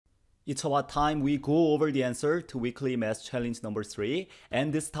It's about time we go over the answer to weekly math challenge number 3.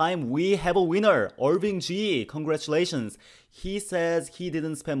 And this time we have a winner, Irving G. Congratulations. He says he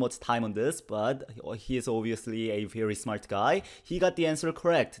didn't spend much time on this, but he is obviously a very smart guy. He got the answer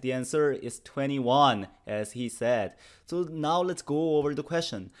correct. The answer is 21, as he said. So now let's go over the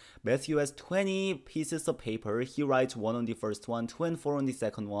question. Matthew has 20 pieces of paper. He writes 1 on the first one, 2 and 4 on the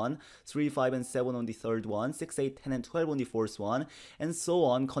second one, 3, 5, and 7 on the third one, 6, 8, 10, and 12 on the fourth one, and so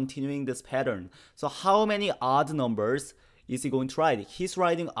on, continuing this pattern. So how many odd numbers is he going to write? He's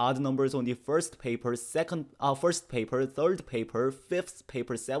writing odd numbers on the first paper, first paper, third paper, fifth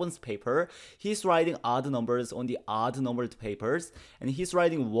paper, seventh paper. He's writing odd numbers on the odd numbered papers, and he's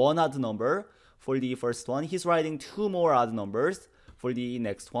writing one odd number for the first one. He's writing 2 more odd numbers for the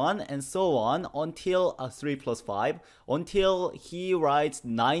next one, and so on until 3 plus 5, until he writes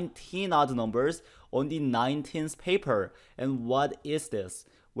 19 odd numbers on the 19th paper. And what is this?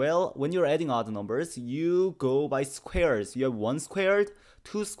 Well, when you're adding odd numbers, you go by squares. You have 1 squared,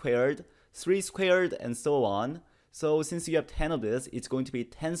 2 squared, 3 squared, and so on. So since you have 10 of this, it's going to be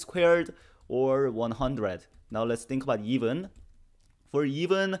 10 squared or 100. Now let's think about even. For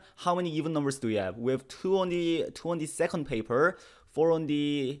even, how many even numbers do we have? We have 2 on the second paper, 4 on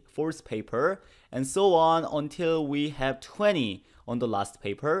the fourth paper, and so on until we have 20 on the last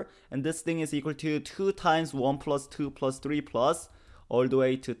paper. And this thing is equal to 2 times 1 plus 2 plus 3 plus all the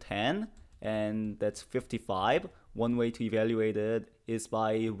way to 10, and that's 55. One way to evaluate it is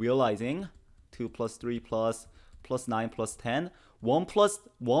by realizing 2 plus 3 plus 9 plus 10. 1 plus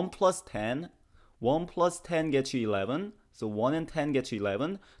 10. 1 plus 10 gets you 11. So 1 and 10 gets you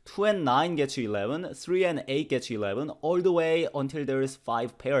 11. 2 and 9 gets you 11. 3 and 8 gets you 11. All the way until there is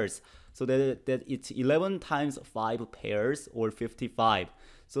 5 pairs. So that it's 11 times 5 pairs, or 55.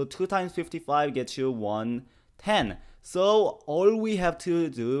 So 2 times 55 gets you 110. So all we have to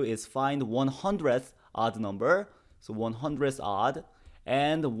do is find 100th odd number, so 100th odd,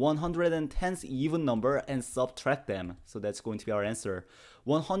 and 110th even number, and subtract them. So that's going to be our answer.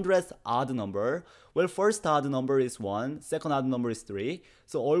 100th odd number. Well, first odd number is 1, second odd number is 3.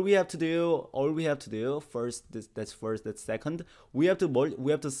 So all we have to do first, that's second. We have to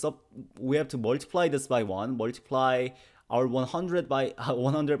multiply this by 1, multiply our 100 by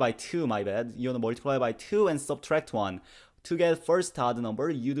 2, my bad. You want to multiply by 2 and subtract 1. To get first odd number,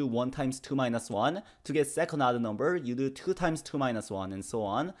 you do 1 times 2 minus 1. To get second odd number, you do 2 times 2 minus 1, and so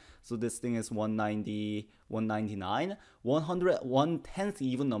on. So this thing is 190, 199. 110th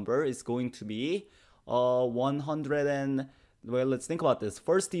even number is going to be 100 and, well, let's think about this.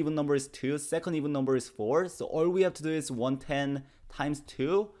 First even number is 2, second even number is 4. So all we have to do is 110 times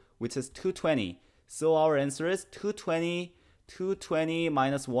 2, which is 220. So our answer is 220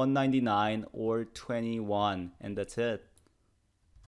 minus 199, or 21, and that's it.